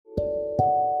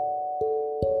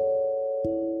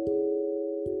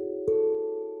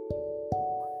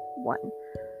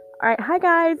All right, hi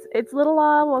guys, it's Little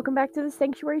Law. Welcome back to the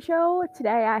Sanctuary Show.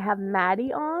 Today I have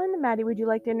Maddie on. Maddie, would you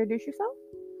like to introduce yourself?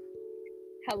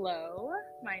 Hello,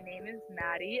 my name is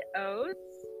Madiee Oats.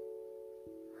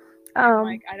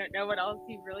 I don't know what else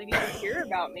you really need to hear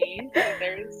about me, so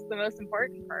there's the most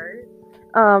important part.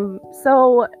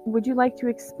 So would you like to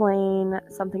explain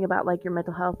something about like your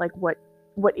mental health, like what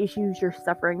issues you're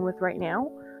suffering with right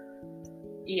now?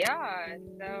 Yeah,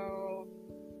 so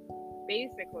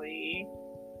basically,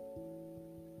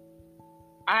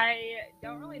 I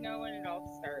don't really know when it all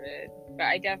started, but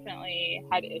I definitely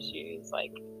had issues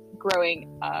like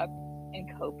growing up and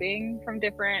coping from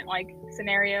different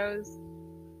scenarios.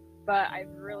 But I've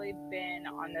really been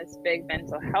on this big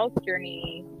mental health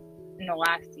journey in the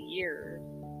last year,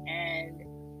 and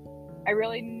I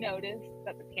really noticed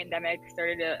that the pandemic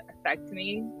started to affect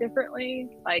me differently.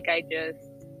 Like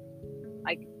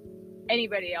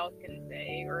anybody else can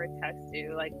say or attest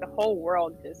to, like the whole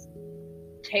world just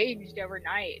changed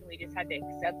overnight and we just had to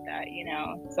accept that,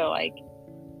 So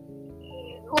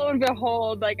lo and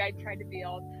behold, I tried to be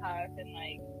all tough and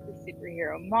like the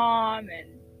superhero mom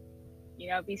and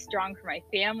be strong for my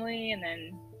family, and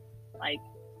then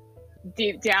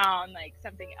deep down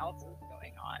something else was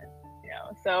going on.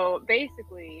 So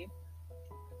basically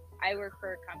I work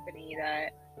for a company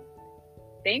that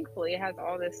thankfully has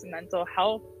all this mental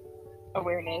health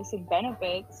awareness and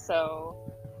benefits. So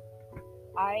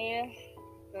I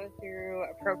go through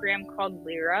a program called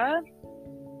Lyra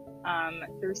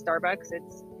through Starbucks.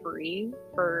 It's free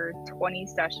for 20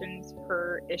 sessions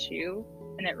per issue,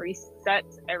 and it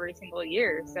resets every single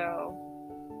year. So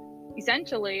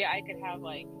essentially I could have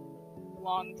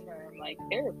long-term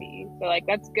therapy. So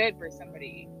that's good for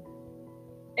somebody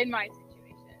in my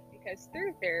situation, because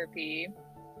through therapy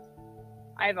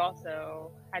I've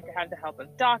also had to have the help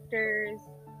of doctors.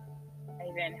 I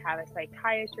even have a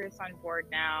psychiatrist on board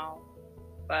now.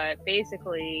 But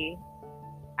basically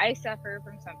I suffer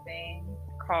from something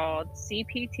called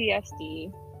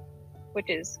CPTSD, which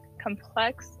is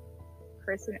complex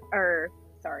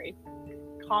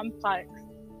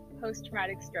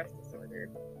post-traumatic stress disorder.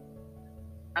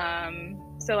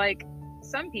 So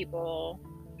some people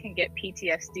can get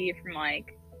PTSD from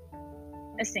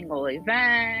a single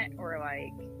event or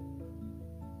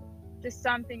just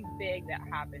something big that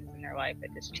happens in their life that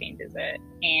just changes it.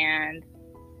 And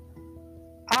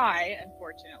I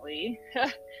unfortunately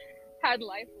had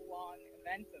lifelong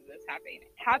events of this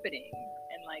happening,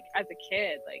 and as a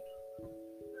kid,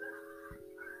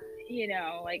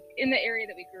 in the area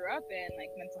that we grew up in,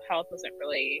 mental health wasn't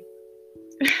really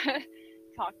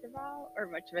talked about or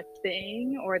much of a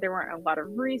thing, or there weren't a lot of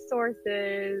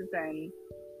resources, and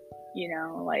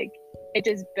it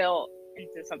just built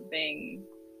into something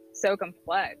so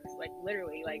complex,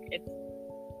 literally it's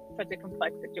such a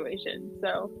complex situation.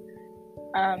 So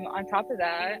on top of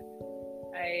that,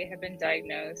 I have been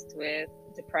diagnosed with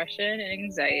depression and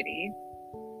anxiety,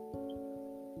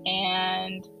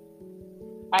 and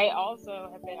I also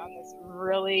have been on this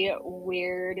really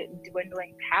weird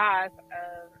dwindling path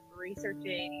of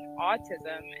researching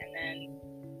autism, and then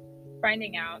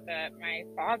finding out that my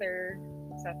father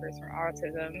suffers from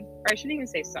autism. Or I shouldn't even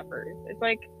say suffers. It's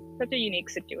such a unique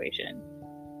situation.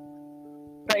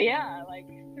 But yeah,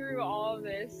 through all of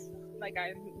this,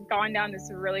 I've gone down this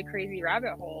really crazy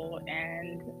rabbit hole,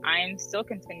 and I'm still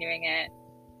continuing it.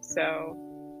 So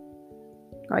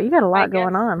Oh, you got a lot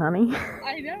going on, honey.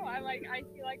 I know. I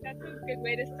feel like that's a good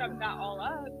way to sum that all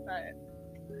up. But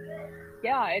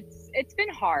yeah, it's been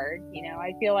hard.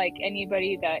 I feel like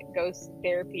anybody that goes to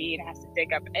therapy and has to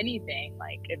dig up anything,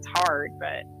 it's hard.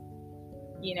 But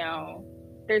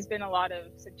there's been a lot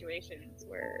of situations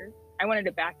where I wanted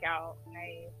to back out, and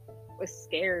I was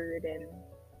scared. And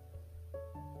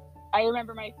I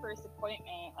remember my first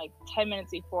appointment, 10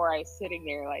 minutes before, I was sitting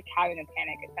there having a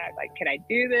panic attack. Can I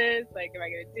do this? Am I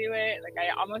gonna do it? I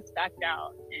almost backed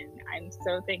out, and I'm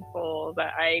so thankful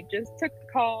that I just took the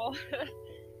call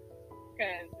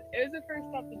because it was the first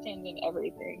step to changing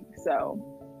everything. So.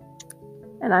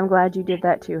 And I'm glad you did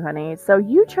that too, honey. So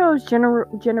you chose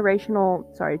generational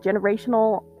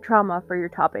trauma for your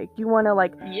topic. Do you want to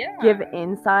give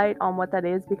insight on what that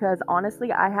is? Because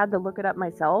honestly, I had to look it up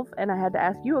myself, and I had to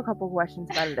ask you a couple questions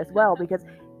about it as well, because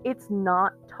it's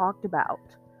not talked about.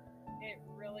 It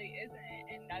really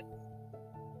isn't, and that's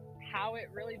how it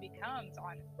really becomes,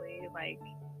 honestly.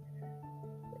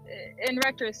 In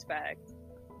retrospect,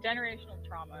 generational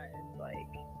trauma is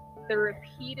the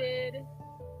repeated,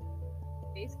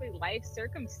 basically life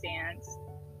circumstance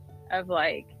of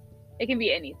it can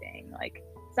be anything.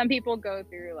 Some people go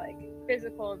through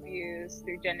physical abuse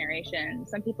through generations.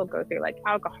 Some people go through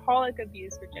alcoholic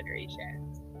abuse for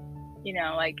generations. you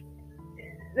know, like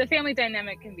the family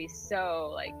dynamic can be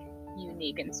so like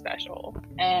unique and special.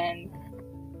 And,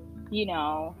 you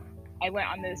know, I went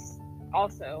on this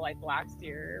also like last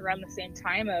year around the same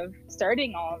time of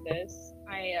starting all of this.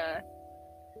 I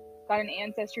got an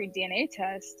ancestry DNA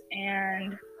test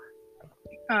and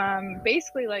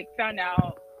basically like found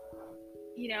out,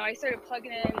 you know, I started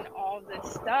plugging in all of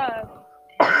this stuff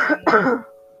and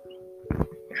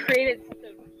created such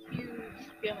a huge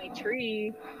family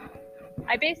tree.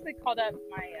 I basically called up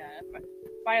my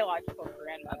biological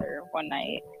grandmother one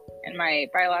night and my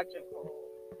biological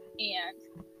aunt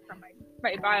from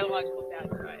my biological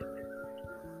dad's side.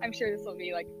 I'm sure this will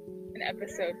be like an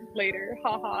episode later,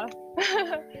 haha.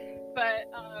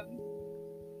 But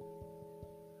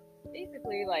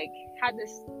basically like had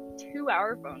this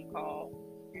 2-hour phone call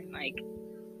and like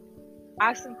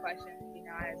asked some questions. You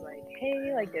know, I was like,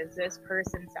 hey, like, does this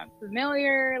person sound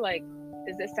familiar? Like,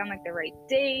 does this sound like the right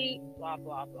date? Blah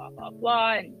blah blah blah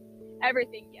blah, and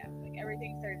everything. Yeah, like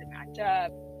everything started to match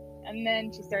up. And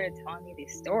then she started telling me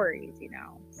these stories, you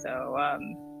know. So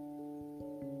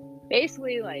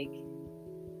basically like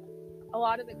a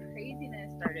lot of the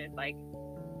craziness started like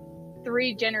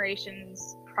 3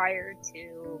 generations prior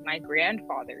to my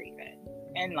grandfather even.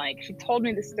 And like she told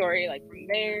me the story like from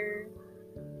there,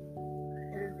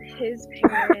 his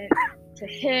parent to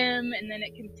him, and then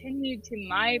it continued to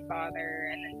my father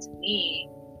and then to me,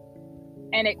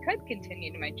 and it could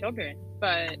continue to my children.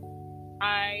 But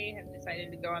I have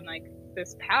decided to go on like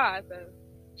this path of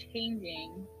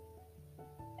changing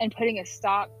and putting a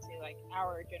stop to like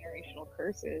our generational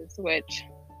curses, which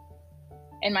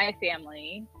in my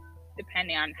family,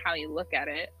 depending on how you look at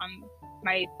it, on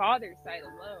my father's side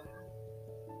alone,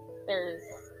 there's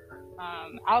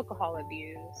alcohol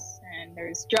abuse and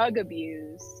there's drug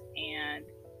abuse, and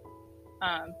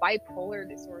bipolar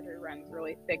disorder runs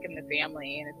really thick in the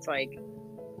family. And it's like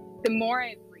the more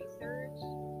I've researched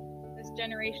this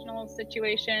generational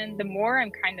situation, the more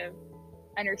I'm kind of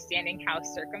understanding how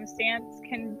circumstance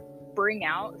can bring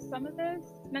out some of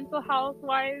this mental health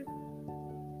wise.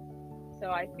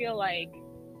 So I feel like,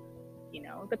 you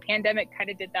know, the pandemic kind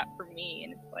of did that for me.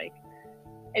 And it's like,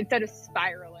 instead of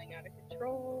spiraling out of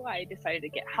control, I decided to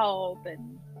get help,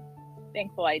 and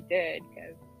thankful I did,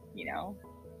 because, you know,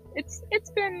 it's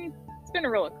been a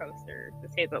roller coaster to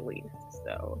say the least.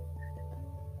 So,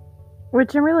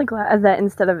 which I'm really glad that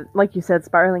instead of, like you said,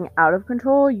 spiraling out of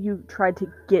control, you tried to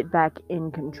get back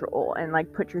in control and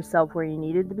like put yourself where you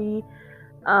needed to be.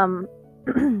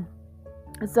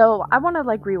 So I want to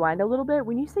like rewind a little bit.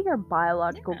 When you say your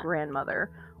biological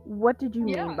grandmother, what did you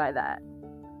mean by that?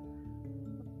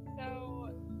 So,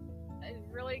 a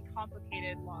really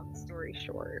complicated, long story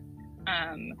short,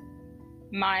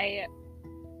 my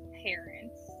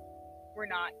parents were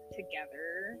not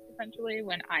together essentially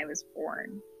when I was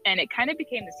born, and it kind of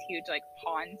became this huge like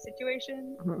pawn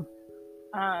situation.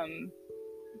 Mm-hmm.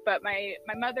 But my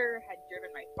mother had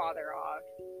driven my father off.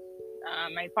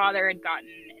 My father had gotten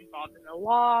involved in the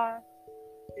law,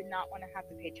 did not want to have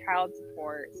to pay child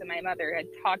support, so my mother had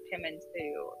talked him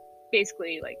into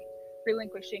basically like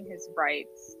relinquishing his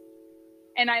rights.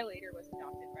 And I later was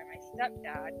adopted by my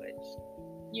stepdad, which,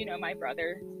 you know, my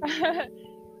brother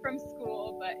from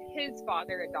school, but his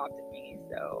father adopted me.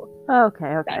 So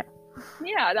okay.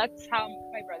 That's how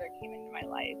my brother came into my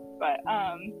life. But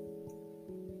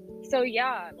so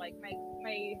yeah, like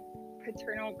my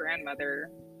paternal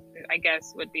grandmother, I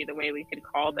guess would be the way we could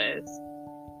call this,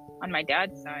 on my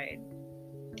dad's side.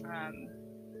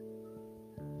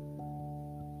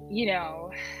 You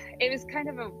know, it was kind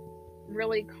of a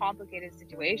really complicated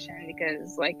situation,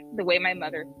 because like the way my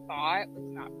mother thought was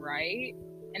not right,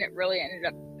 and it really ended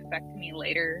up affecting me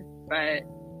later. But,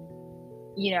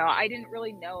 you know, I didn't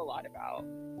really know a lot about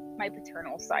my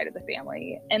paternal side of the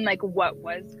family and like what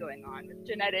was going on with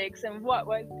genetics and what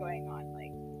was going on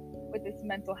like with this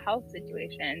mental health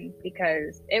situation,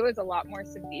 because it was a lot more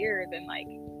severe than like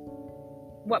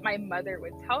what my mother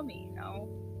would tell me, you know.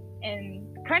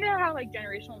 And kind of how like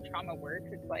generational trauma works,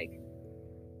 it's like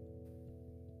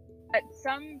at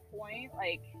some point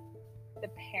like the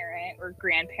parent or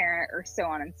grandparent or so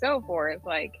on and so forth,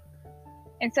 like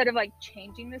instead of like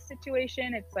changing the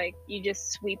situation, it's like you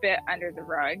just sweep it under the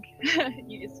rug.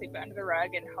 You just sweep it under the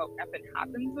rug and hope nothing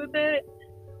happens with it.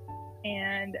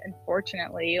 And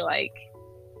unfortunately, like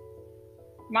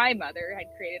my mother had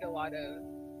created a lot of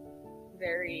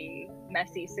very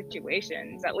messy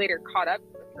situations that later caught up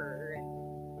with her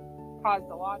and caused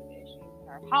a lot of issues in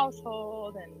our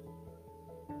household. And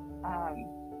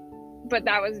but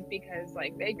that was because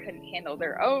like they couldn't handle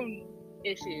their own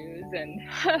issues. And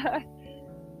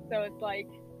so it's like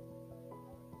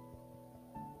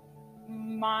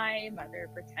my mother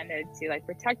pretended to like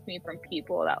protect me from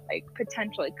people that like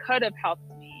potentially could have helped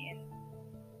me, and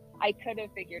I could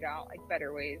have figured out like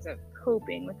better ways of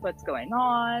coping with what's going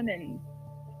on, and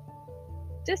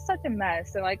just such a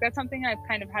mess. So like that's something I've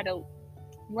kind of had to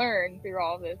learn through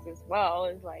all this as well,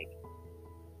 is like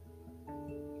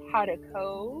how to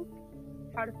cope,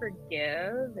 how to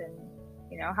forgive, and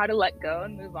you know, how to let go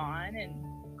and move on and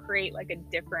create like a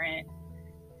different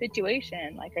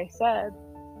situation. Like I said,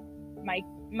 my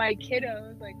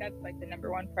kiddos, like that's like the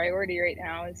number one priority right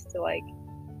now, is to like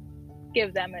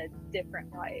give them a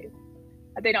different life.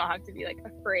 They don't have to be like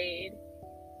afraid,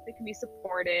 they can be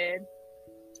supported.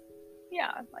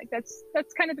 Yeah, like that's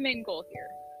kind of the main goal here,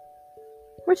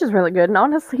 which is really good. And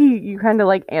honestly, you kind of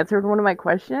like answered one of my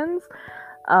questions.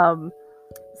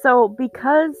 So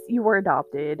because you were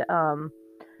adopted,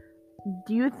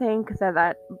 do you think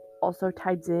that also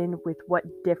ties in with what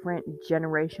different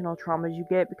generational traumas you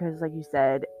get? Because like you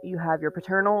said, you have your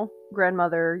paternal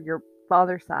grandmother, your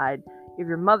father's side, you have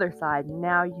your mother's side,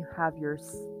 now you have your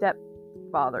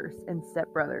stepfathers and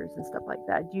stepbrothers and stuff like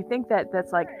that. Do you think that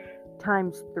that's like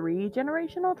times 3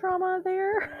 generational trauma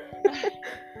there?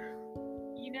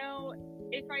 You know,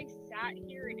 if I sat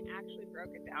here and actually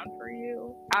broke it down for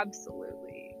you,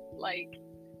 absolutely. Like,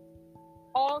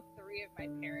 all 3 of my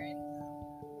parents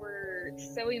were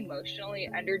so emotionally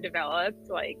underdeveloped.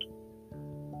 Like,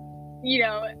 you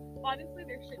know, honestly,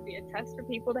 there should be a test for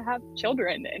people to have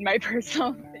children, in my personal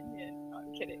opinion. No,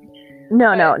 I'm kidding.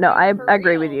 No, I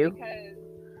agree with you. Because,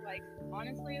 like,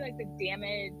 honestly, like, the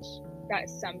damage that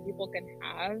some people can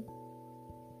have,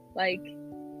 like,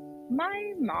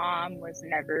 my mom was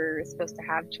never supposed to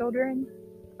have children.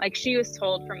 Like, she was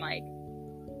told from, like,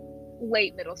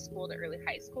 late middle school to early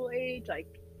high school age, like,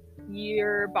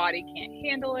 your body can't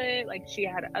handle it. Like, she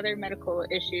had other medical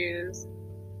issues.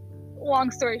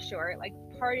 Long story short, like,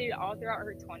 partied all throughout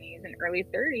her 20s and early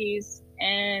 30s.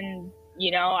 And, you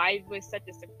know, I was such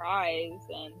a surprise.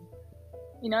 And,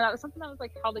 you know, that was something that was,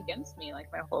 like, held against me,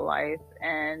 like, my whole life.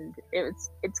 And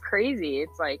it's crazy.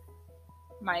 It's, like,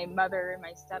 my mother and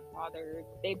my stepfather,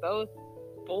 they both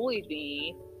bullied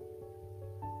me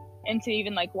into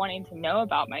even like wanting to know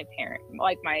about my parent,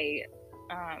 like my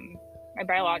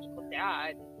biological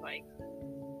dad. Like,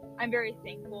 I'm very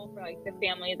thankful for like the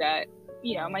family that,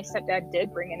 you know, my stepdad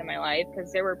did bring into my life,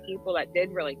 because there were people that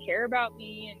did really care about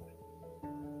me. And,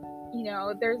 you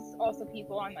know, there's also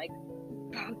people on like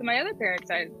both of my other parents'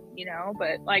 side, you know,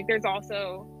 but like there's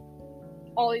also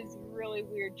all these really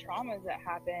weird traumas that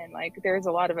happen. Like, there's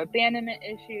a lot of abandonment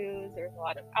issues, there's a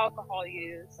lot of alcohol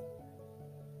use,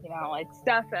 you know, like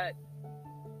stuff that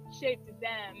shaped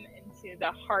them into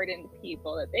the hardened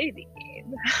people that they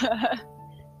became,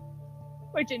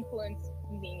 which influenced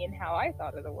me and how I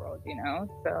thought of the world, you know.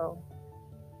 So,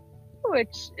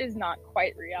 which is not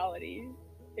quite reality,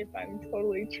 if I'm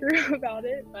totally true about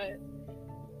it, but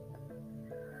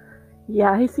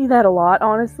yeah, I see that a lot,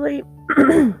 honestly.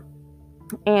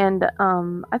 And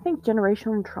I think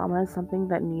generational trauma is something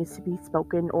that needs to be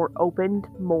spoken or opened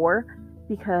more,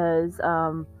 because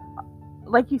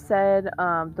like you said,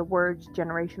 the words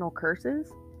generational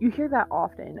curses, you hear that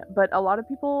often, but a lot of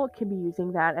people can be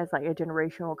using that as like a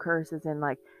generational curse, as in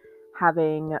like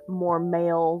having more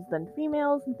males than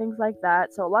females and things like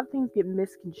that. So a lot of things get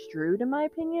misconstrued, in my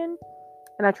opinion.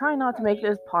 And I try not to make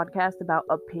this podcast about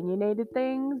opinionated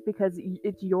things, because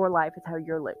it's your life, it's how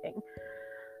you're living.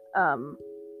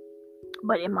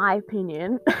 But in my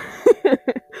opinion, no,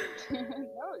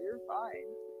 you're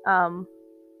fine.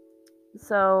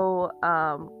 So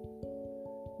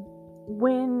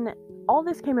when all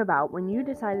this came about, when you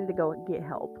decided to go get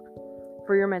help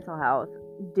for your mental health,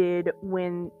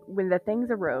 when the things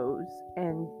arose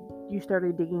and you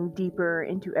started digging deeper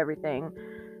into everything,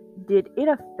 did it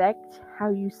affect how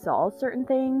you saw certain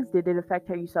things? Did it affect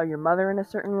how you saw your mother in a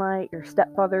certain light, your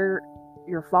stepfather,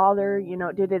 your father? You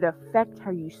know, did it affect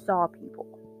how you saw people?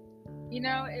 You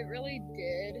know, it really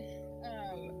did.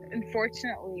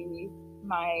 Unfortunately,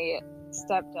 my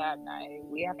stepdad and I,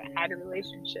 we haven't had a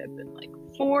relationship in like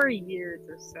 4 years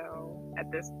or so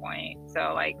at this point.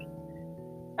 So like,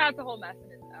 that's a whole mess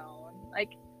in its own. Like,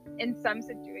 in some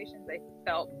situations I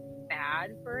felt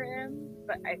bad for him,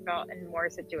 but I felt in more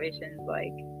situations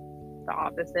like the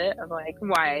opposite of like,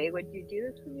 why would you do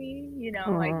this to me? You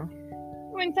know, like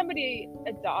when somebody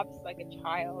adopts like a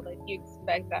child, like you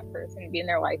expect that person to be in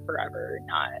their life forever,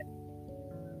 not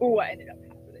what ended up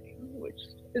happening, which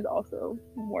is also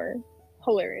more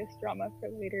hilarious drama for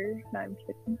later. No, I'm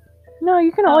kidding. No,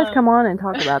 you can always come on and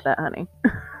talk about that, honey.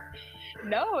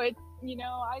 No, it's, you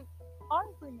know, I'm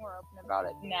honestly more open about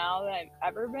it now than I've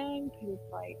ever been, because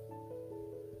it's like,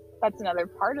 that's another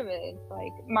part of it. It's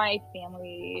like my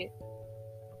family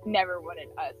never wanted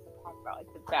us to talk about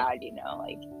like the bad, you know,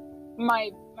 like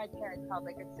my parents had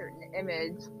like a certain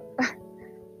image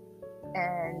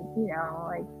and, you know,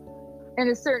 like in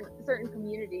a certain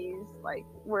communities, like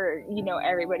where, you know,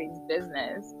 everybody's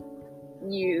business,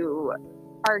 you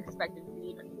are expected to be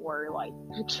even more like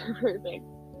picture perfect,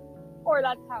 or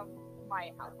that's how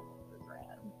my household was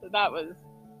ran. So that was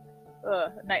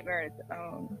a nightmare of its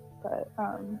own. But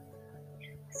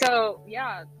so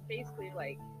yeah, basically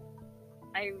like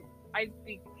I've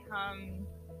become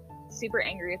super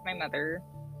angry with my mother.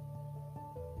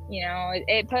 You know,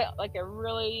 it put like a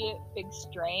really big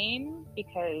strain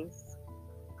because,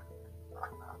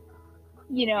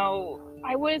 you know,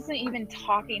 I wasn't even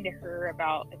talking to her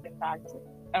about like the fact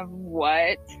of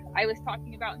what I was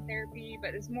talking about in therapy,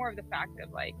 but it's more of the fact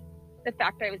of like the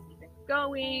fact I was even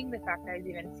going, the fact I was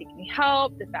even seeking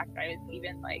help, the fact I was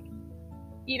even like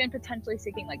even potentially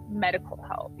seeking like medical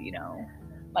help, you know.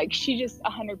 Like she just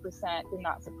 100% did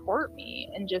not support me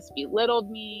and just belittled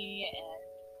me, and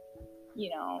you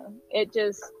know, it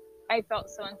just, I felt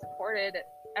so unsupported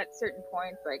at certain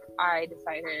points. Like I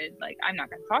decided like I'm not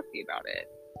going to talk to you about it.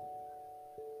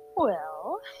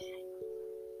 Well,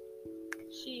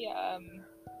 she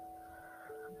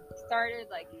started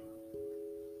like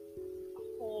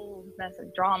a whole mess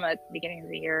of drama at the beginning of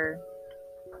the year,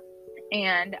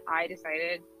 and I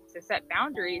decided to set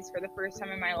boundaries for the first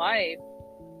time in my life.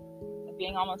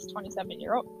 Being almost 27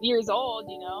 years old,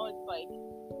 you know, it's like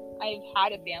I've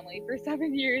had a family for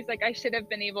 7 years. Like I should have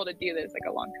been able to do this like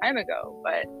a long time ago,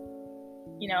 but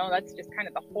you know, that's just kind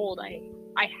of the hold I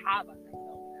have on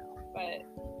myself now. But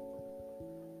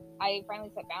I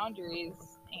finally set boundaries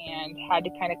and had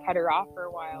to kind of cut her off for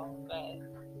a while. But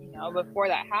you know, before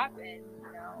that happened,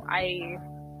 you know, I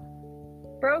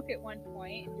broke at one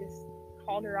point and just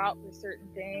called her out for certain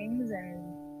things, and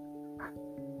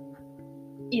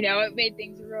you know, it made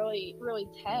things really, really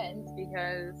tense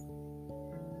because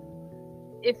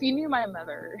if you knew my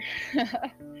mother,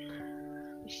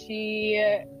 she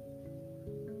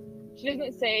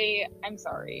doesn't say I'm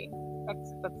sorry.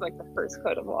 That's like the first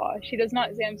code of law. She does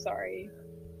not say I'm sorry.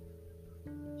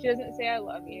 She doesn't say I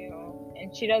love you,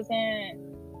 and she doesn't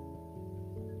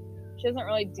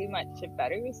really do much to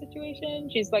better the situation.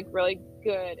 She's like really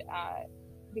good at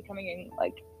becoming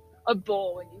like a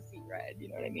bull when you see red, you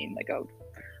know what I mean? Like a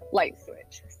light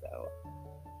switch. So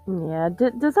yeah,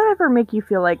 does that ever make you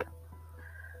feel like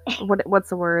what's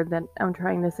the word that I'm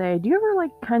trying to say? Do you ever like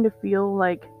kind of feel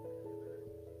like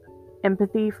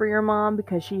empathy for your mom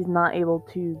because she's not able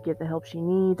to get the help she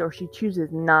needs, or she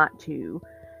chooses not to?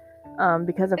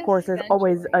 Because of course there's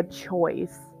always a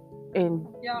choice in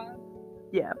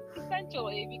yeah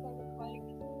essentially, because it's like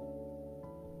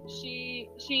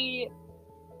she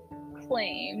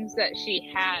claims that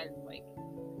she has like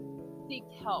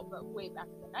seeked help, but way back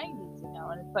in the 90s, you know,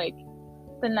 and it's like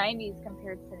the 90s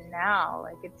compared to now,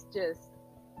 like it's just,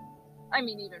 I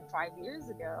mean, even 5 years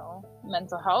ago,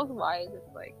 mental health wise,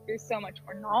 it's like there's so much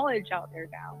more knowledge out there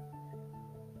now.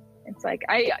 It's like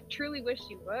I truly wish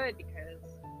she would,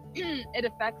 because it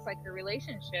affects like her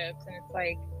relationships, and it's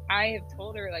like I have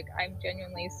told her like I'm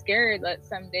genuinely scared that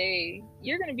someday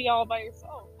you're gonna be all by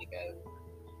yourself, because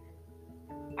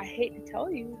I hate to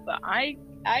tell you, but I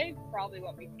probably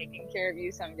won't be taking care of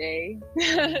you someday.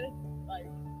 Like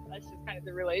that's just kind of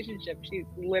the relationship she's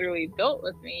literally built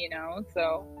with me, you know.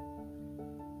 So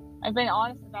I've been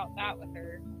honest about that with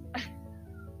her.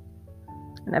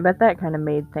 And I bet that kind of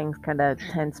made things kind of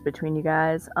tense between you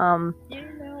guys. You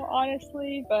know,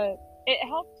 honestly, but it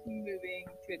helped moving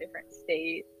to a different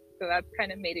state, so that's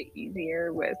kind of made it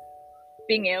easier with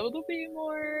being able to be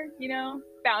more, you know,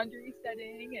 boundary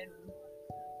setting and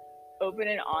open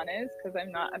and honest, because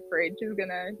I'm not afraid she's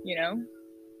gonna, you know,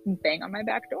 bang on my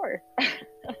back door.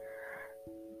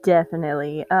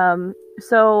 Definitely.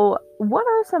 So what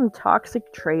are some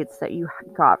toxic traits that you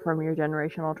got from your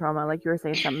generational trauma? Like you were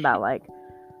saying something about like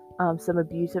some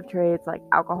abusive traits like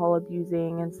alcohol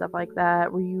abusing and stuff like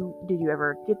that. Did you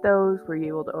ever get those? Were you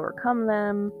able to overcome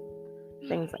them?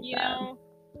 Things like that. You know,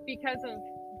 because of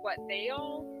what they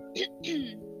all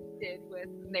did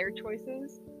with their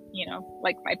choices, you know,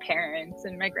 like my parents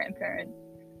and my grandparents,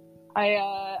 I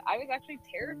was actually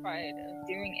terrified of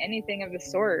doing anything of the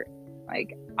sort.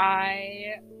 Like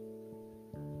I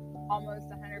almost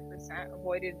 100%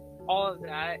 avoided all of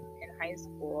that in high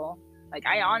school. Like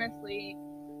I honestly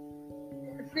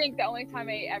think the only time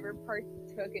I ever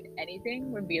partook in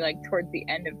anything would be like towards the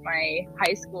end of my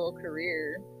high school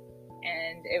career,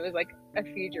 and it was like a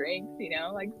few drinks, you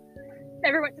know, like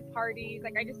never went to parties.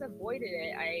 Like I just avoided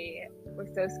it. I was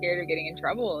so scared of getting in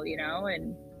trouble, you know,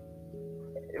 and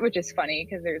which is funny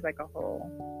because there's like a whole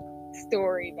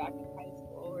story back in high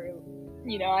school where,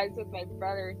 you know, I was with my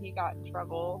brother and he got in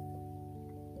trouble.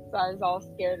 So I was all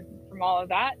scared from all of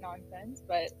that nonsense,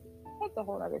 but that's a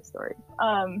whole other story.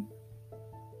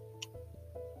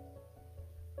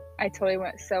 I totally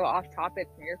went so off topic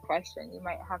from your question. You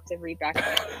might have to read back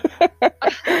that.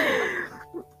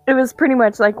 It was pretty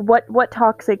much like, what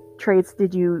toxic traits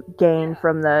did you gain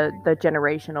from the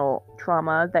generational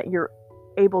trauma that you're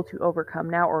able to overcome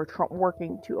now, or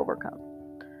working to overcome?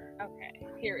 Okay,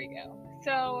 here we go.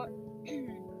 So,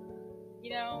 you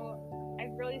know,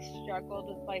 I've really struggled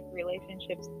with like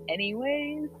relationships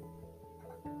anyways,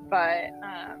 but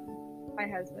my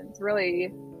husband's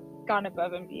really gone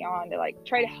above and beyond to like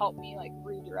try to help me like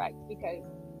redirect, because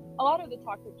a lot of the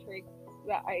toxic traits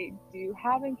that I do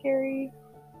have and carry,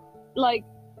 like,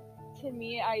 to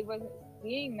me, I wasn't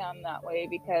seeing them that way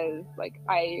because like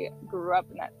I grew up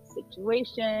in that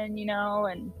situation, you know.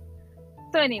 And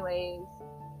so anyways,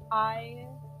 I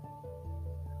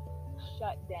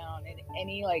shut down in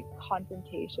any like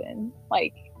confrontation.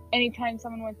 Like anytime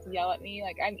someone wants to yell at me,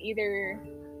 like I'm either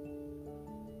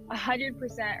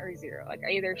 100% or 0. Like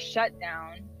I either shut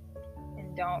down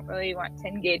and don't really want to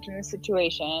engage in the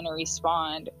situation or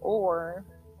respond, or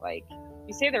like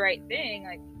you say the right thing,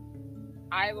 like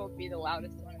I will be the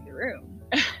loudest one in the room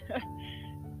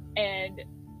and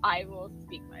I will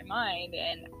speak my mind,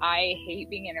 and I hate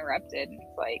being interrupted. And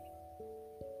it's like,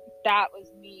 that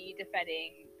was me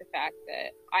defending the fact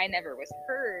that I never was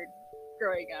heard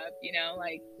growing up, you know.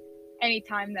 Like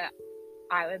anytime that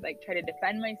I would like try to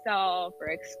defend myself or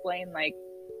explain like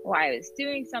why I was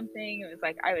doing something, it was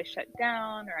like I was shut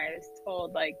down, or I was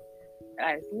told like that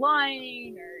I was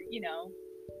lying, or, you know,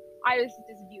 I was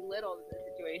just belittled in the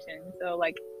situation. So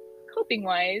like coping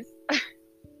wise,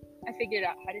 I figured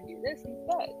out how to do this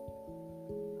instead.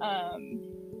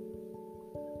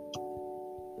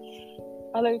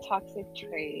 Other toxic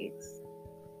traits,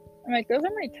 I'm like, those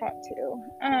are my top 2.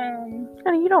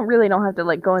 I mean, you don't have to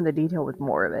like go into detail with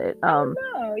more of it. Oh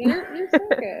no, you're so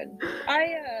good.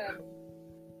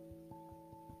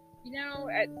 You know,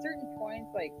 at certain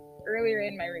points, like earlier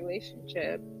in my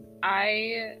relationship,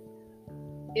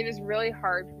 it was really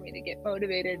hard for me to get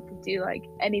motivated to do like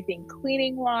anything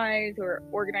cleaning wise or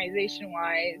organization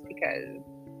wise, because,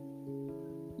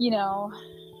 you know,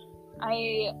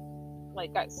 I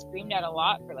like got screamed at a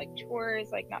lot for like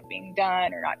chores like not being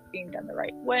done or not being done the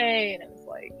right way, and it was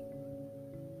like,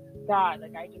 God,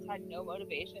 like I just had no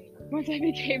motivation once I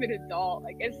became an adult.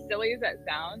 Like as silly as that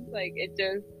sounds, like it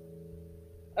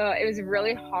was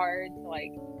really hard to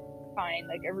like find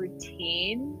like a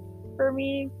routine for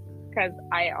me, because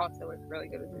I also was really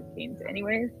good with routines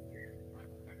anyways.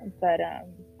 But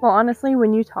well, honestly,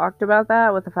 when you talked about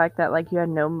that, with the fact that like you had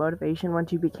no motivation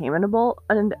once you became an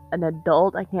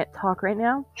adult, I can't talk right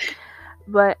now.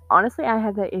 But honestly, I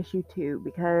had that issue too,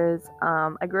 because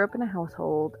I grew up in a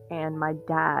household and my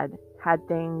dad had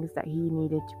things that he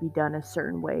needed to be done a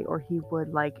certain way, or he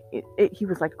would like he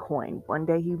was like a coin. One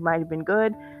day he might have been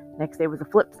good, next day was a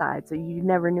flip side, so you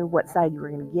never knew what side you were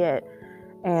going to get.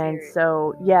 And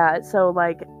so yeah, so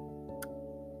like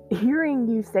hearing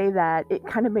you say that, it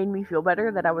kind of made me feel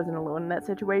better that I wasn't alone in that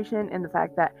situation, and the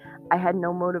fact that I had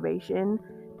no motivation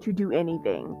to do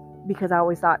anything, because I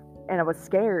always thought, and I was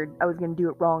scared I was going to do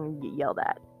it wrong and get yelled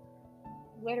at.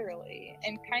 Literally.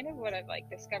 And kind of what I've like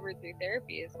discovered through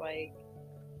therapy is like,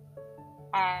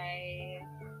 I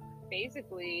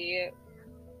basically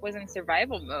was in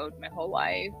survival mode my whole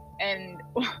life, and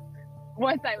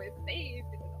once I was safe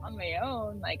and on my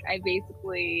own, like I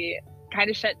basically kind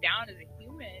of shut down as a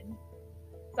human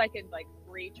so I could like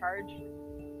recharge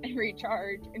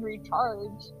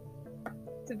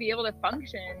to be able to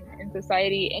function in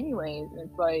society anyways. And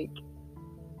it's like,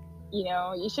 you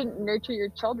know, you shouldn't nurture your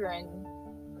children,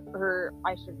 or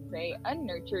I should say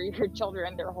unnurture your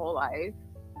children their whole life,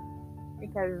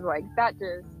 because like that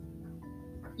just,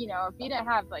 you know, if you didn't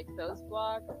have like those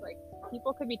blocks, like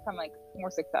people could become like more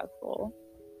successful.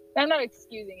 I'm not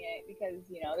excusing it, because,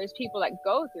 you know, there's people that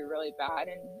go through really bad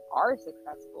and are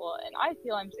successful, and I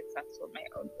feel I'm successful in my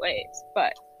own ways.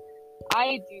 But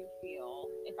I do feel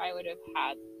if I would have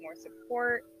had more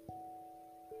support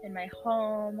in my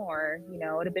home, or, you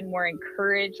know, would have been more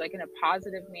encouraged like in a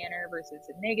positive manner versus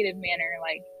a negative manner,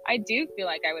 like I do feel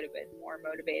like I would have been more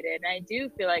motivated, and I do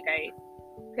feel like I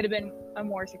could have been a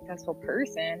more successful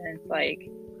person. And it's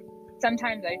like,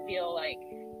 sometimes I feel like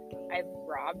I've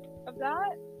robbed of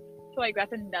that. So like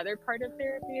that's another part of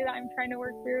therapy that I'm trying to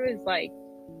work through, is like,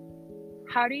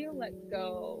 how do you let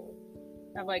go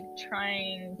of like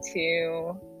trying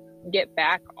to get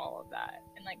back all of that,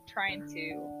 and like trying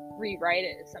to rewrite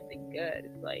it as something good.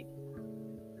 It's like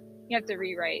you have to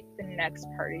rewrite the next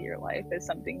part of your life as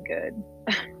something good.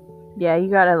 Yeah, you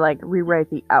gotta like rewrite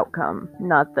the outcome,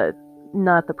 not the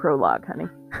prologue, honey.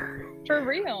 For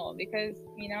real, because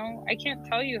you know, I can't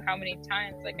tell you how many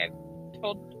times like I've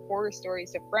told horror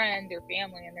stories to friends or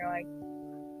family, and they're like,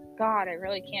 God, I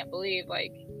really can't believe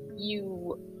like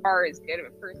you are as good of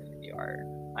a person as you are.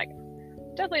 Like,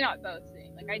 definitely not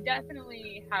boasting. Like, I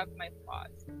definitely have my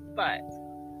flaws, but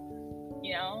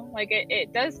you know, like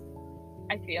it does,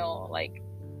 I feel like,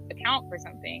 account for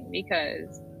something,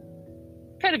 because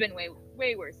could have been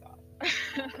way worse off.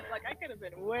 Like, I could have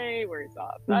been way worse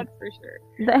off, that's for sure.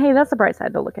 Hey, that's the bright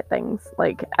side to look at things.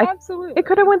 Like, absolutely, it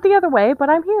could have went the other way, but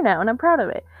I'm here now and I'm proud of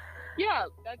it. Yeah,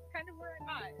 that's kind of where I'm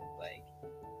at. It's like,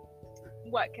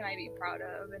 what can I be proud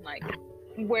of, and like,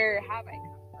 where have I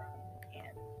come from,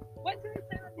 and what do I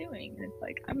plan on doing? And it's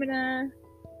like, I'm gonna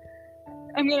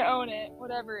own it,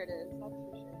 whatever it is, that's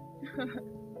for sure.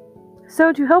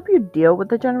 So to help you deal with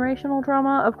the generational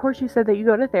trauma, of course you said that you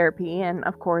go to therapy, and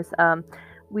of course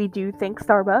we do thank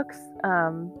Starbucks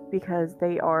because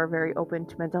they are very open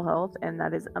to mental health, and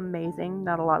that is amazing.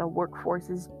 Not a lot of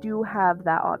workforces do have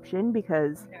that option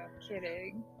because... No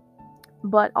kidding.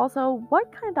 But also,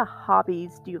 what kind of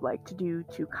hobbies do you like to do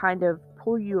to kind of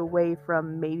pull you away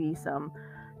from maybe some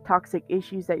toxic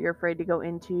issues that you're afraid to go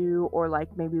into, or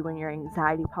like maybe when your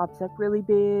anxiety pops up really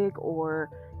big, or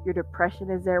your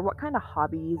depression is there? What kind of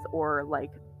hobbies or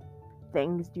like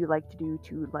things do you like to do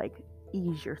to like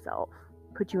ease yourself,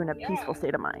 put you in a peaceful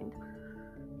state of mind?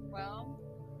 Well,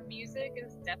 music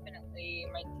is definitely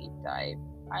my deep dive.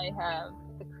 I have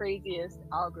the craziest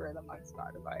algorithm on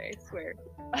Spotify, I swear.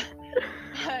 But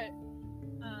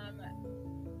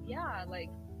yeah, like,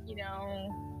 you know,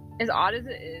 as odd as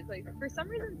it is, like, for some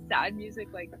reason sad music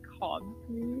like calms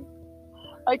me.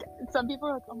 Like, some people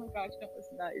are like, oh my gosh, don't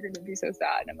listen to that, you're gonna be so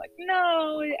sad. And I'm like,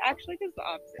 no, it actually does the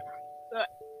opposite. But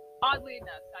oddly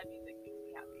enough, sad music makes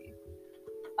me happy.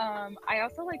 I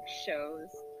also like shows.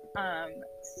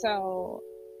 So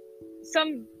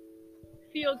some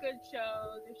feel good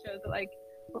shows, or shows that like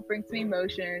will bring some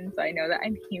emotions. I know that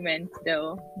I'm human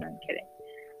still. No, I'm kidding.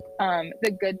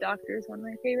 The Good Doctor is one of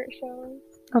my favorite shows.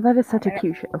 Oh, that is such a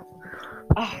cute show.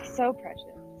 Oh, so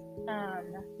precious.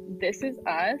 This Is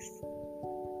Us.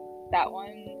 That one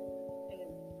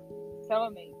is so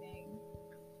amazing.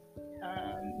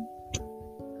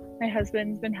 My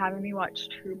husband's been having me watch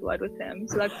True Blood with him,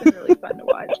 so that's been really fun to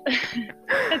watch.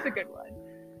 That's a good one.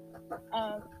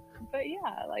 But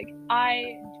yeah, like,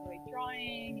 I enjoy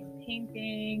drawing and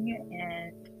painting,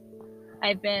 and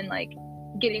I've been like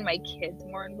getting my kids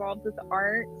more involved with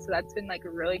art, so that's been like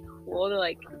really cool to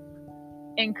like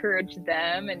encourage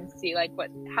them and see like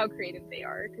how creative they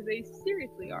are, because they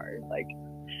seriously are. Like,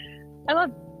 I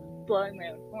love blowing my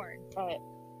own horn, but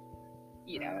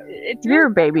you know, it's your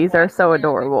really babies are so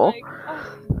adorable. like,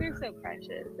 oh, they're so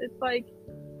precious. It's like,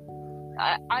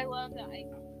 I love that I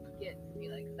get to be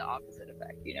like the opposite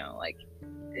effect, you know, like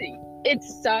it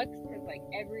sucks because like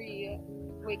every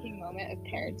waking moment of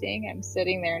parenting, I'm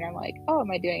sitting there and I'm like, oh, am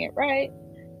I doing it right?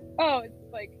 Oh,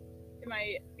 it's like, am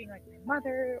I being like my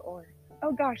mother? Or,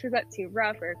 oh gosh, is that too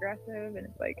rough or aggressive? And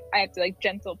it's like, I have to like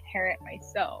gentle parent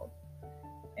myself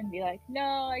and be like,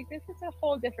 no, like, this is a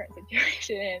whole different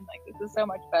situation. Like, this is so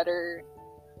much better.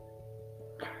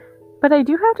 But I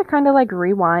do have to kind of like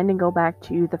rewind and go back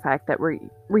to the fact that where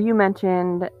you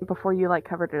mentioned before you like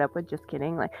covered it up with just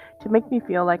kidding, like, to make me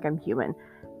feel like I'm human.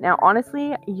 Now,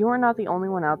 honestly, you're not the only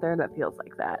one out there that feels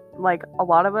like that. Like, a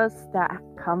lot of us that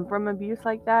come from abuse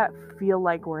like that feel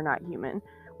like we're not human.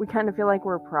 We kind of feel like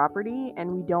we're property,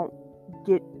 and we don't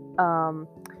get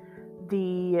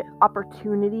the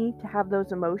opportunity to have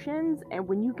those emotions. And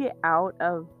when you get out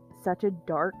of such a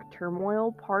dark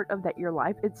turmoil part of your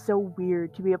life, it's so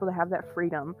weird to be able to have that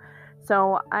freedom.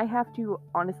 So I have to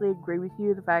honestly agree with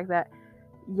you, the fact that,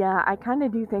 yeah, I kind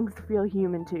of do things to feel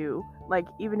human too. Like,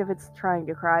 even if it's trying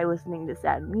to cry listening to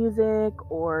sad music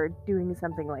or doing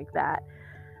something like that.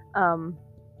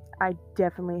 I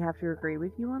definitely have to agree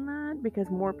with you on that, because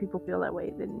more people feel that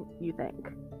way than you think.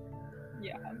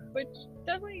 Yeah, which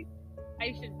definitely,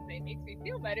 I shouldn't say makes me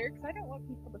feel better, because I don't want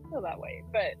people to feel that way,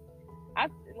 but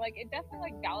like, it definitely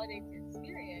like validates your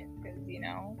experience, because, you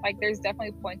know, like, there's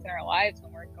definitely points in our lives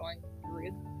when we're going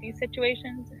through these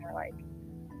situations and we're like,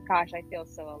 gosh, I feel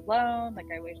so alone, like,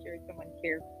 I wish there was someone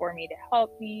here for me to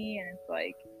help me. And it's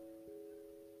like,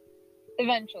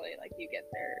 eventually, like, you get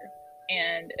there,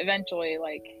 and eventually,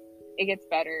 like, it gets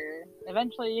better,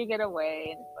 eventually you get away,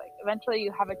 and it's like, eventually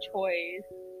you have a choice.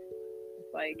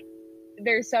 It's like,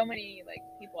 there's so many like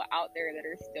people out there that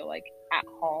are still like at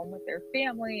home with their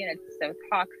family, and it's so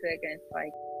toxic, and it's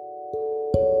like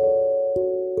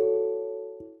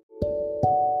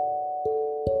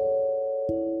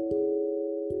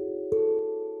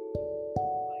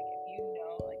if you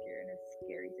know like you're in a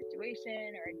scary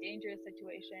situation or a dangerous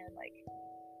situation, like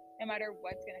no matter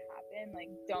what's gonna happen, like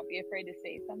don't be afraid to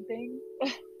say something.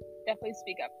 Definitely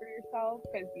speak up for yourself,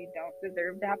 because you don't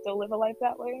deserve to have to live a life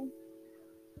that way.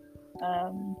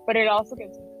 But it also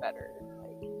gets better.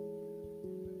 Like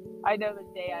I know the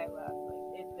day I left,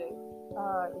 like it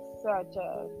was such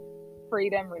a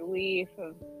freedom relief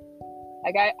of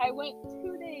like I went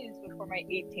 2 days before my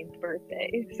 18th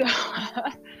birthday, so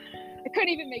I couldn't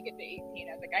even make it to 18.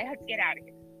 I was like, I have to get out of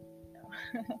here.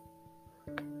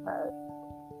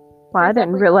 Well, I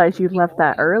didn't realize you left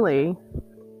that early.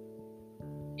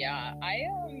 Yeah,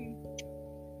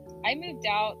 I moved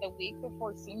out the week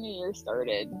before senior year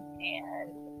started, and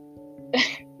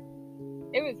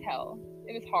it was hell.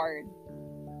 It was hard.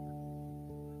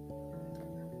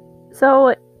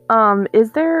 So,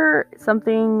 is there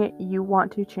something you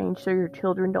want to change so your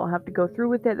children don't have to go through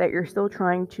with it, that you're still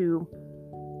trying to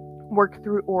work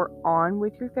through or on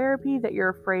with your therapy, that you're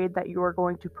afraid that you are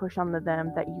going to push onto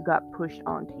them that you got pushed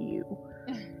onto you?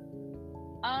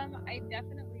 I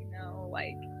definitely know,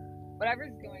 like,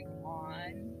 whatever's going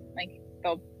on, like,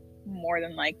 they'll more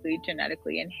than likely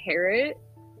genetically inherit.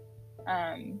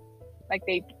 Like,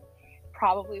 they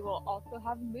probably will also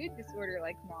have mood disorder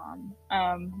like mom.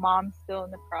 Mom's still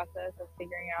in the process of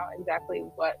figuring out exactly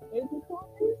what mood disorder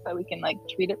is so we can, like,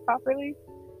 treat it properly.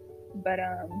 But,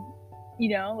 you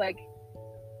know, like,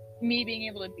 me being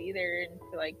able to be there and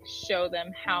to, like, show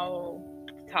them how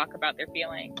to talk about their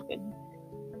feelings and,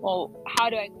 well, how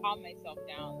do I calm myself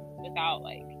down without,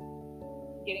 like,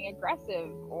 getting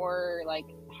aggressive or, like,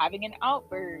 having an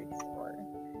outburst, or,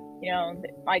 you know,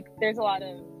 like, there's a lot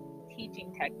of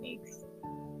teaching techniques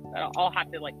that I'll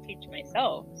have to, like, teach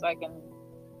myself so I can,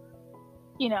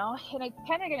 you know, and it's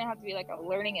kind of going to have to be, like, a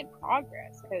learning in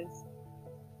progress, because,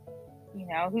 you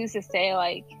know, who's to say,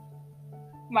 like,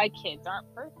 my kids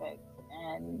aren't perfect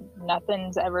and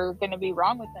nothing's ever going to be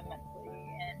wrong with them mentally,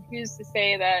 and who's to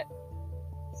say that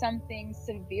something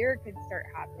severe could start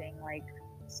happening, like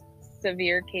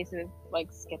severe cases of, like,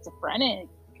 schizophrenic,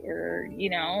 or, you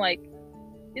know, like,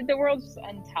 the world's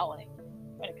untelling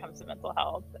when it comes to mental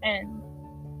health. And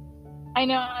I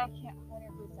know I can't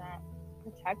 100%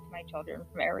 protect my children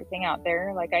from everything out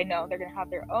there. Like, I know they're going to have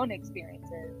their own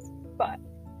experiences, but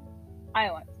I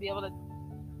want to be able to,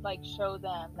 like, show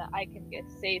them that I can be a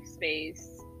safe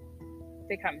space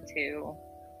to come to,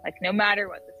 like, no matter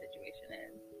what the situation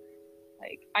is.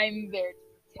 Like, I'm there to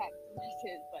protect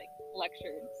versus, like,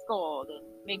 lecture and scold and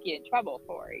make you in trouble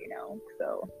for, you know?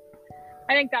 So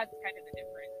I think that's kind of the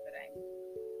difference that I'm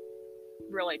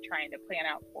really trying to plan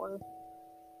out for.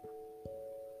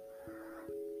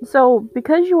 So,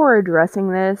 because you are addressing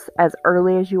this as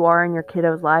early as you are in your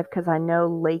kiddo's life, because I know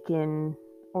Lakin,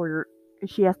 or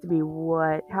she has to be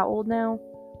what? How old now?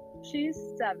 She's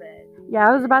 7. Yeah,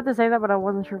 I was about to say that, but I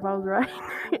wasn't sure if I was right.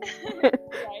 Right?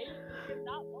 It's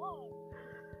not long.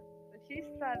 But she's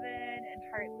 7 and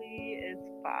Hartley is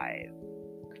 5.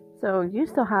 So you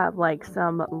still have, like,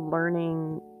 some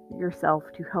learning yourself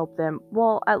to help them.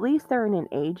 Well, at least they're in an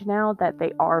age now that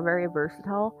they are very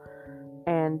versatile,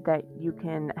 and that you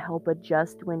can help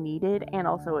adjust when needed and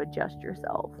also adjust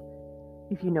yourself,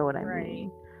 if you know what I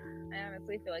mean. I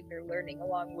honestly feel like they're learning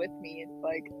along with me. It's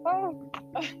like, oh,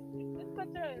 it's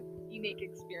such a unique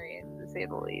experience, to say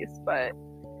the least. But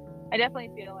I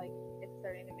definitely feel like it's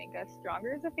starting to make us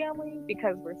stronger as a family,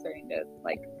 because we're starting to,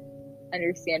 like,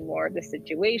 understand more of the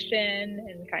situation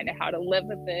and kind of how to live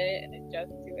with it and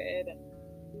adjust to it. And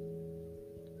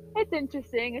it's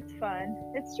interesting, it's fun,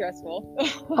 it's stressful.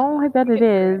 Oh, I bet it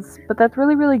is. But that's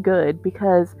really, really good,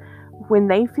 because when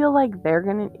they feel like they're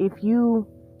gonna, if you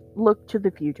look to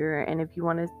the future and if you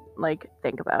want to, like,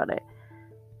 think about it,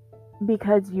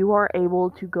 because you are able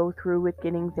to go through with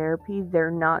getting therapy,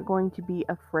 they're not going to be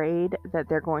afraid that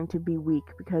they're going to be weak,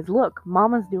 because look,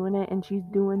 mama's doing it and she's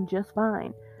doing just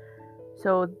fine.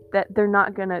 So that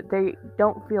they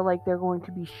don't feel like they're going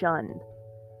to be shunned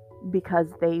because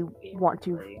they want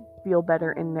to feel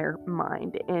better in their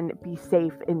mind and be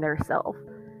safe in their self.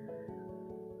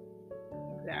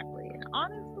 Exactly. And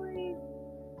honestly,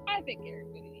 I think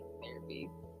everybody needs therapy.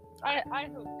 I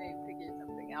hope they figure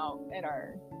something out in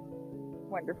our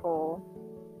wonderful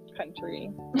country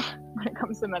when it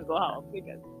comes to mental health,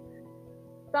 because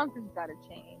something's got to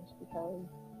change, because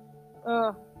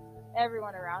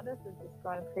everyone around us is just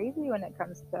going crazy when it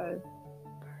comes to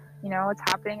you know, what's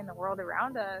happening in the world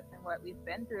around us and what we've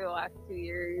been through the last 2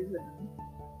 years. And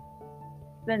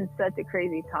it's been such a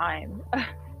crazy time.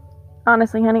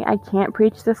 Honestly, honey, I can't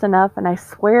preach this enough, and I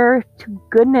swear to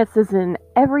goodness this is in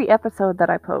every episode that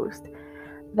I post,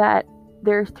 that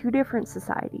there's two different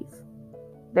societies.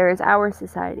 There is our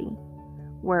society,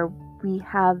 where we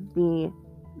have the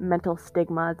mental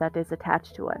stigma that is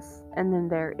attached to us, and then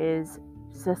there is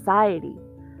society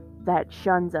that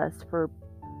shuns us for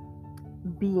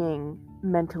being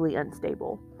mentally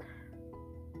unstable.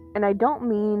 And I don't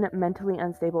mean mentally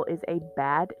unstable is a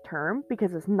bad term,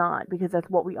 because it's not, because that's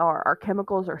what we are. Our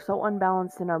chemicals are so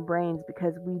unbalanced in our brains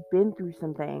because we've been through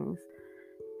some things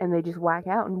and they just whack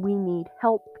out, and we need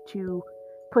help to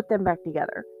put them back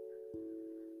together.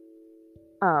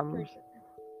 For sure.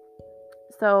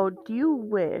 So do you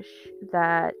wish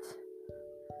that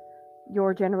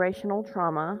your generational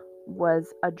trauma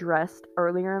was addressed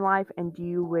earlier in life, and do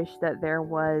you wish that there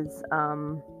was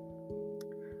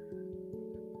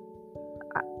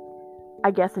I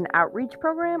guess an outreach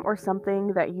program or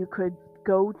something that you could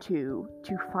go to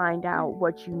find out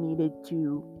what you needed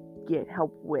to get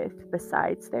help with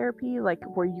besides therapy, like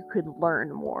where you could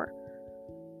learn more?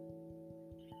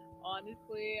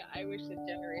 Honestly, I wish the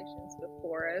generations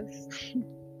before us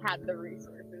had the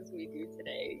resources we do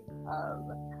today.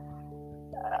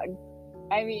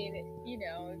 I mean, you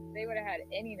know, if they would have had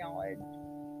any knowledge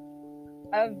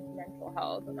of mental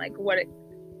health and like what it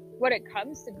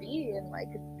comes to be, and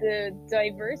like the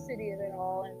diversity of it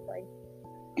all, and it's like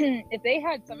if they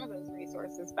had some of those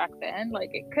resources back then, like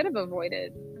it could have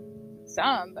avoided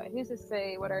some. But who's to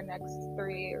say what our next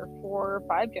 3 or 4 or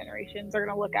 5 generations are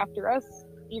going to look after us,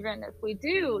 even if we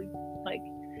do like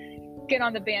get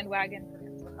on the bandwagon for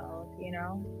mental health? You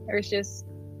know, there's just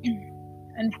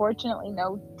unfortunately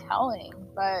no telling.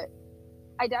 But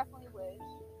I definitely wish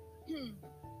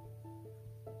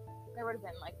there would have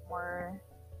been like more,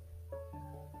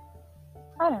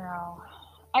 I don't know.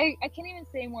 I can't even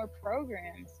say more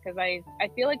programs, because I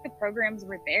feel like the programs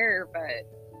were there, but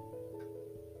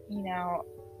you know,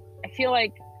 I feel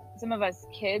like some of us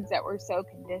kids that were so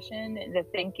conditioned into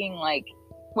thinking like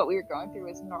what we were going through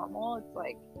was normal. It's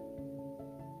like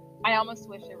I almost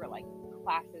wish there were like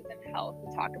classes in health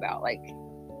to talk about like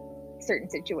certain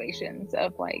situations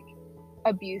of like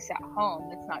abuse at home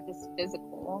that's not just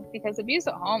physical, because abuse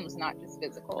at home is not just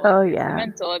physical. Oh, like, yeah.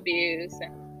 Mental abuse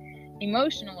and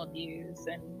emotional abuse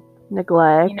and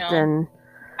Neglect, you know, and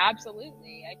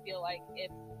absolutely. I feel like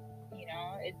if you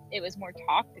know it was more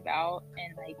talked about,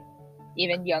 and like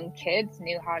even young kids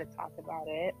knew how to talk about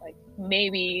it, like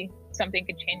maybe something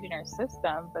could change in our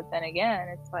system. But then again,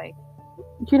 it's like,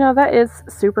 you know, that is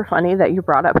super funny that you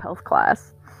brought up health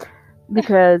class,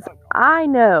 because I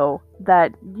know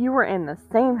that you were in the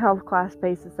same health class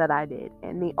basis that I did,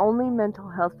 and the only mental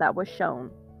health that was shown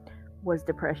was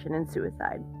depression and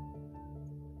suicide.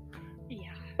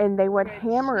 yeah. And they would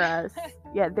hammer us,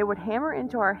 they would hammer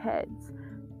into our heads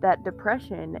that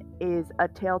depression is a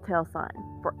telltale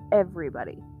sign for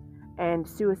everybody, and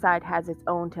suicide has its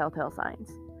own telltale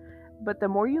signs. But the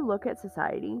more you look at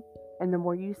society, and the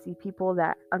more you see people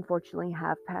that unfortunately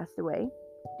have passed away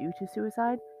due to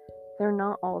suicide, they're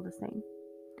not all the same.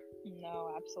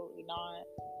 No, absolutely not.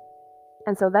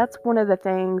 And so that's one of the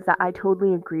things that I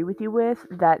totally agree with you with,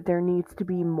 that there needs to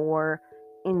be more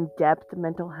in-depth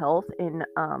mental health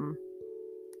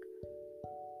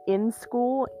in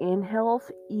school, in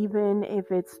health, even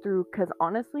if it's through, because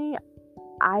honestly,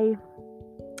 I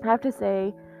have to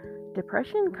say,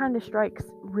 depression kind of strikes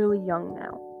really young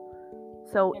now.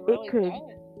 So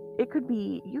it could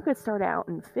be, you could start out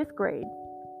in 5th grade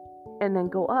and then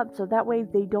go up, so that way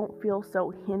they don't feel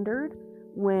so hindered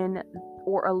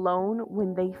or alone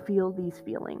when they feel these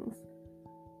feelings.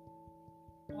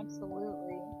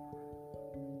 Absolutely.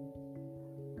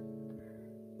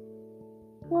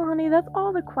 Well, honey, that's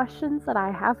all the questions that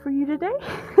I have for you today.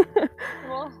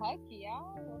 Well, heck yeah.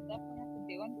 We'll definitely have to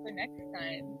do one for next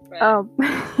time.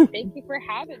 But thank you for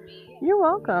having me. You're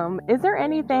welcome. Is there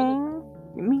anything...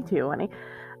 Me too, honey.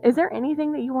 Is there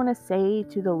anything that you want to say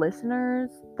to the listeners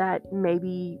that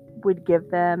maybe would give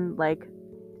them, like,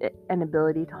 an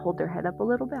ability to hold their head up a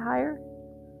little bit higher?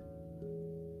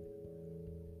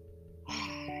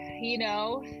 You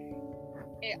know,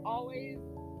 it always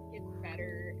gets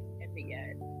better at the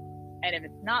end. And if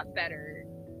it's not better,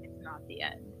 it's not the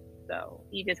end. So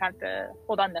you just have to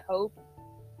hold on to hope,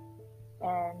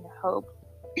 and hope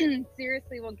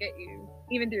seriously will get you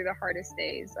even through the hardest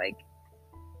days. Like,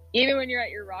 even when you're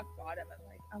at your rock bottom, I'm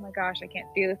like, oh my gosh, I can't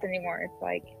do this anymore. It's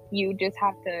like you just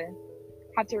have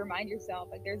to remind yourself,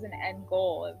 like, there's an end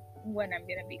goal of when I'm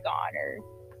gonna be gone, or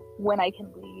when I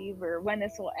can leave or when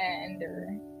this will end, or,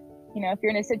 you know, if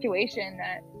you're in a situation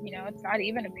that, you know, it's not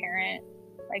even apparent,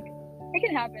 like, it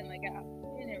can happen, like,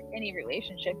 in any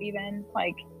relationship even,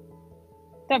 like,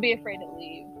 don't be afraid to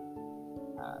leave.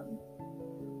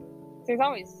 There's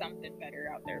always something better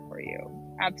out there for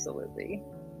you. Absolutely.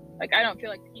 Like, I don't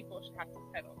feel like people should have to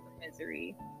settle for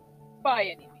misery by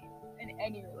any means in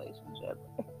any relationship,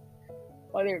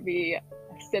 whether it be a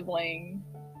sibling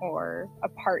or a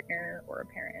partner or a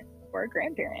parent or a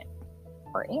grandparent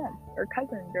or aunt or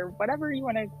cousin or whatever you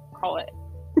want to call it.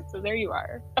 So there you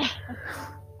are.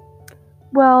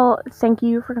 Well, thank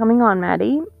you for coming on,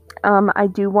 Madiee. I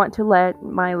do want to let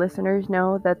my listeners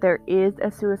know that there is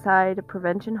a suicide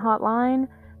prevention hotline.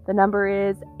 The number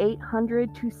is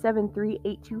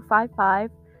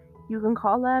 800-273-8255. You can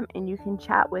call them and you can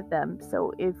chat with them.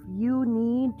 So if you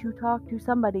need to talk to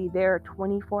somebody, they're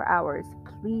 24 hours.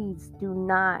 Please do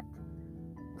not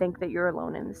think that you're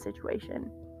alone in this situation.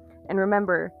 And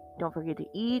remember, don't forget to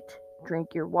eat,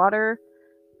 drink your water,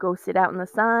 go sit out in the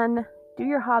sun, do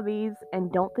your hobbies,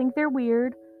 and don't think they're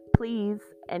weird. Please,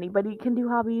 anybody can do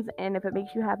hobbies, and if it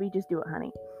makes you happy, just do it,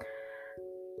 honey.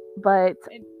 But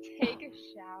and take a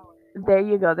shower. There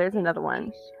you go. There's another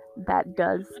one that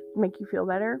does make you feel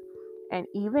better. And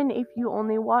even if you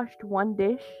only washed one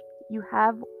dish, you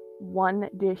have one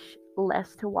dish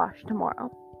less to wash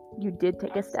tomorrow. You did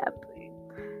take a step.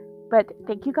 But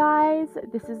thank you guys.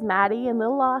 This is Madiee and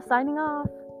Lil Law signing off.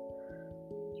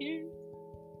 Cheers.